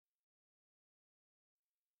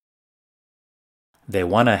They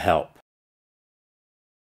want to help.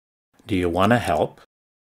 Do you want to help?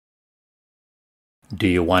 Do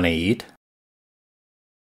you want to eat?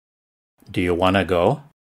 Do you want to go?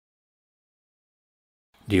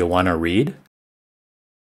 Do you want to read?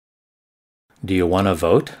 Do you want to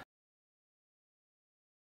vote?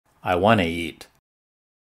 I want to eat.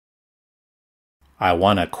 I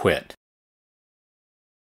want to quit.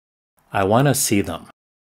 I want to see them.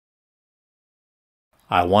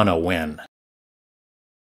 I want to win.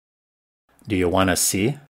 Do you want to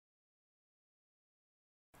see?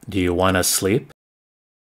 Do you want to sleep?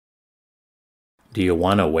 Do you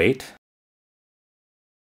want to wait?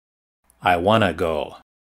 I want to go.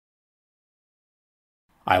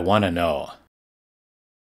 I want to know.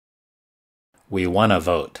 We want to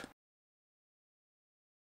vote.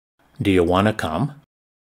 Do you want to come?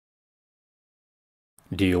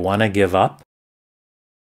 Do you want to give up?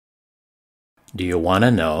 Do you want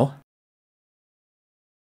to know?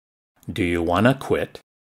 Do you want to quit?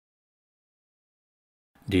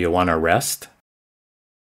 Do you want to rest?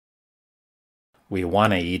 We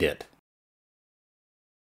want to eat it.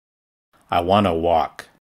 I want to walk.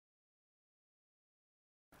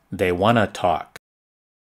 They want to talk.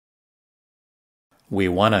 We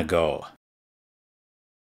want to go.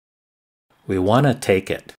 We want to take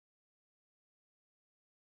it.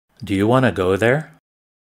 Do you want to go there?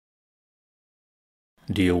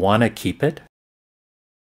 Do you want to keep it?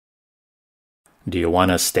 Do you want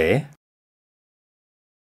to stay?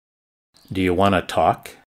 Do you want to talk?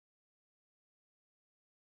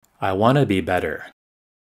 I want to be better.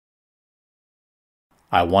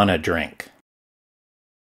 I want to drink.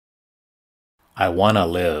 I want to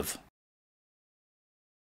live.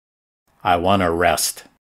 I want to rest.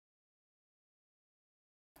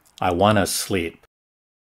 I want to sleep.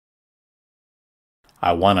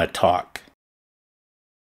 I want to talk.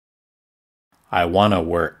 I want to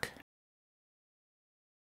work.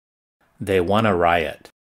 They want to riot.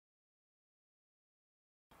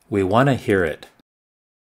 We want to hear it.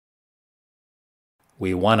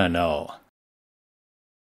 We want to know.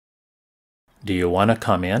 Do you want to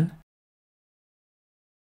come in?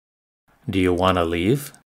 Do you want to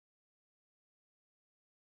leave?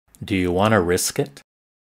 Do you want to risk it?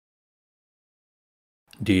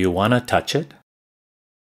 Do you want to touch it?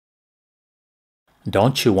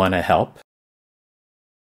 Don't you want to help?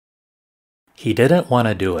 He didn't want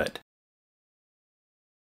to do it.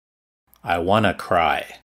 I want to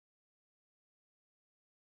cry.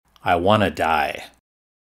 I want to die.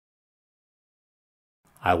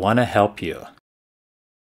 I want to help you.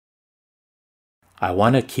 I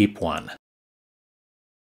want to keep one.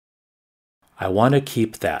 I want to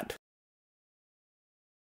keep that.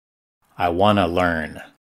 I want to learn.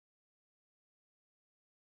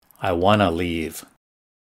 I want to leave.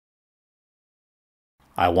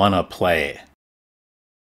 I want to play.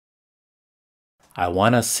 I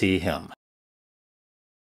want to see him.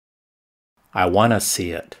 I want to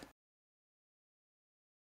see it.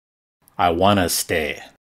 I want to stay.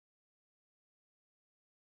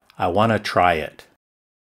 I want to try it.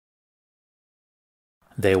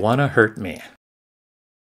 They want to hurt me.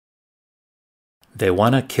 They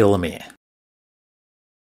want to kill me.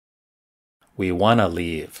 We want to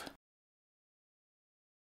leave.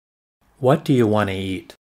 What do you want to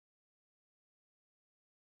eat?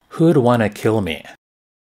 Who'd want to kill me?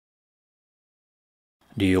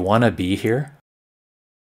 Do you want to be here?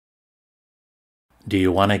 Do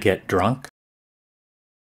you want to get drunk?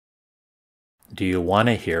 Do you want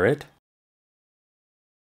to hear it?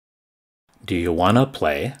 Do you want to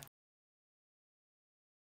play?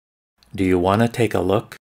 Do you want to take a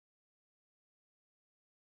look?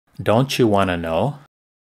 Don't you want to know?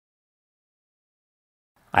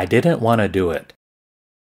 I didn't want to do it.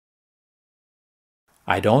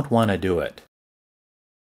 I don't want to do it.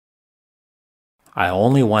 I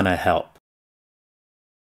only want to help.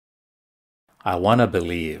 I want to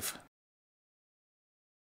believe.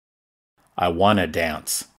 I want to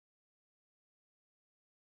dance.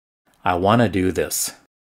 I want to do this.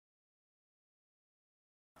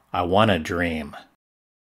 I want to dream.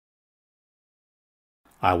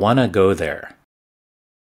 I want to go there.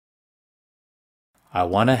 I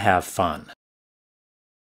want to have fun.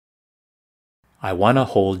 I want to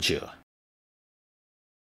hold you.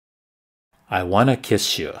 I want to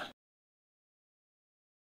kiss you.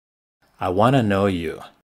 I want to know you.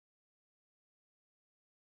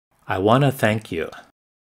 I want to thank you.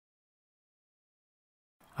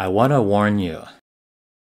 I want to warn you.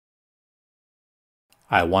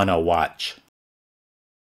 I want to watch.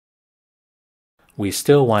 We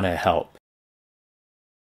still want to help.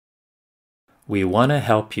 We want to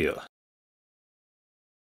help you.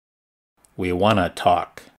 We want to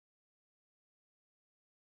talk.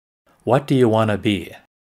 What do you want to be?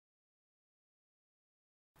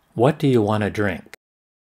 What do you want to drink?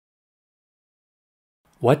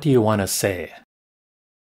 What do you want to say?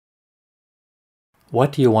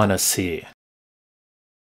 What do you want to see?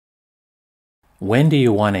 When do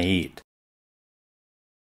you want to eat?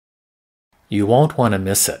 You won't want to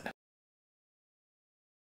miss it.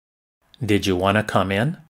 Did you want to come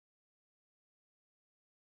in?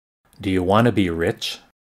 Do you want to be rich?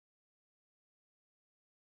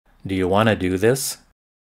 Do you want to do this?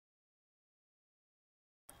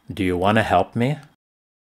 Do you want to help me?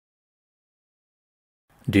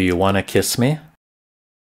 Do you want to kiss me?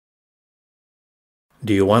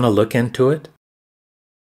 Do you want to look into it?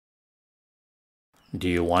 Do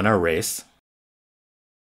you want to race?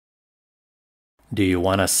 Do you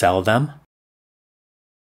want to sell them?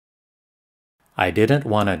 I didn't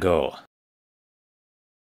want to go.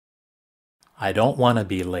 I don't want to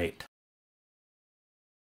be late.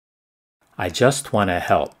 I just want to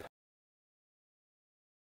help.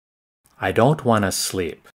 I don't want to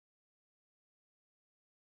sleep.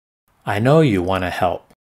 I know you want to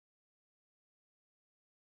help.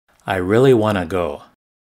 I really want to go.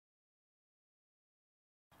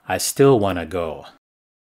 I still want to go.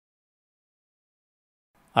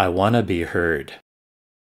 I want to be heard.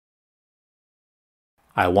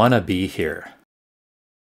 I want to be here.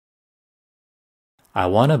 I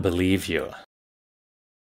want to believe you.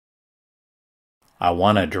 I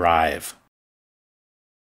want to drive.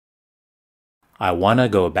 I want to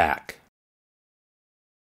go back.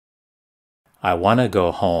 I want to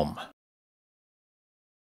go home.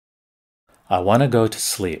 I want to go to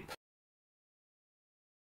sleep.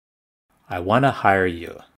 I want to hire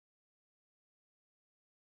you.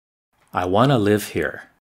 I want to live here.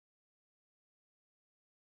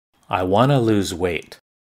 I want to lose weight.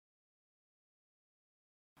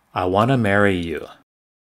 I want to marry you.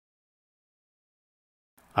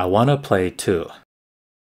 I want to play too.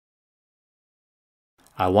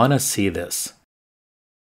 I want to see this.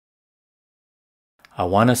 I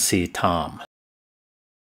want to see Tom.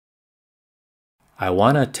 I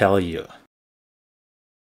want to tell you.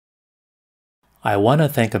 I want to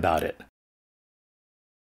think about it.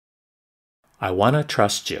 I want to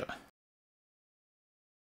trust you.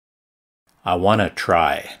 I want to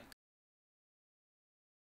try.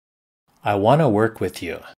 I want to work with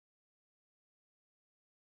you.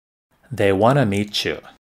 They want to meet you.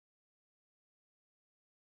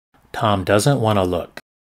 Tom doesn't want to look.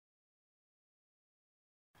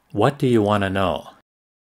 What do you want to know?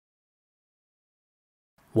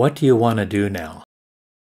 What do you want to do now?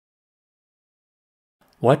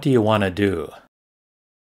 What do you want to do?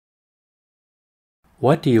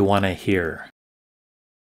 What do you want to hear?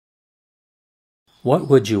 What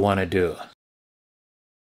would you want to do?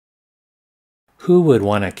 Who would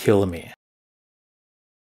want to kill me?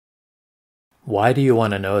 Why do you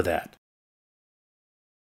want to know that?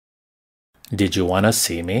 Did you want to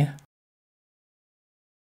see me?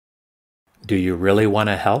 Do you really want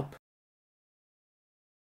to help?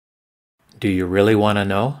 Do you really want to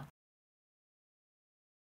know?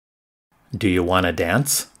 Do you want to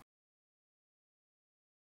dance?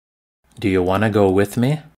 Do you want to go with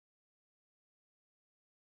me?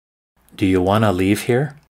 Do you want to leave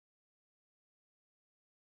here?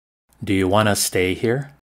 Do you want to stay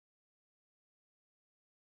here?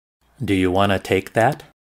 Do you want to take that?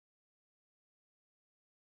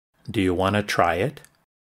 Do you want to try it?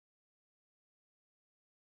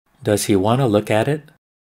 Does he want to look at it?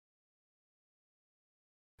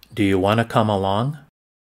 Do you want to come along?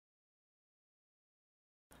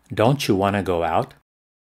 Don't you want to go out?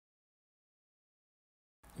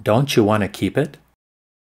 Don't you want to keep it?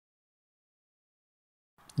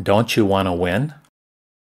 Don't you want to win?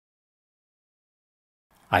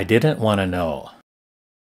 I didn't want to know.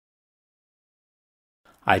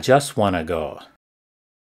 I just want to go.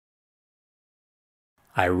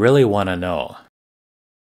 I really want to know.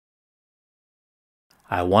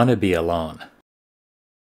 I want to be alone.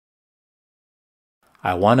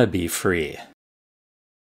 I want to be free.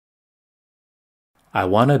 I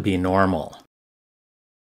want to be normal.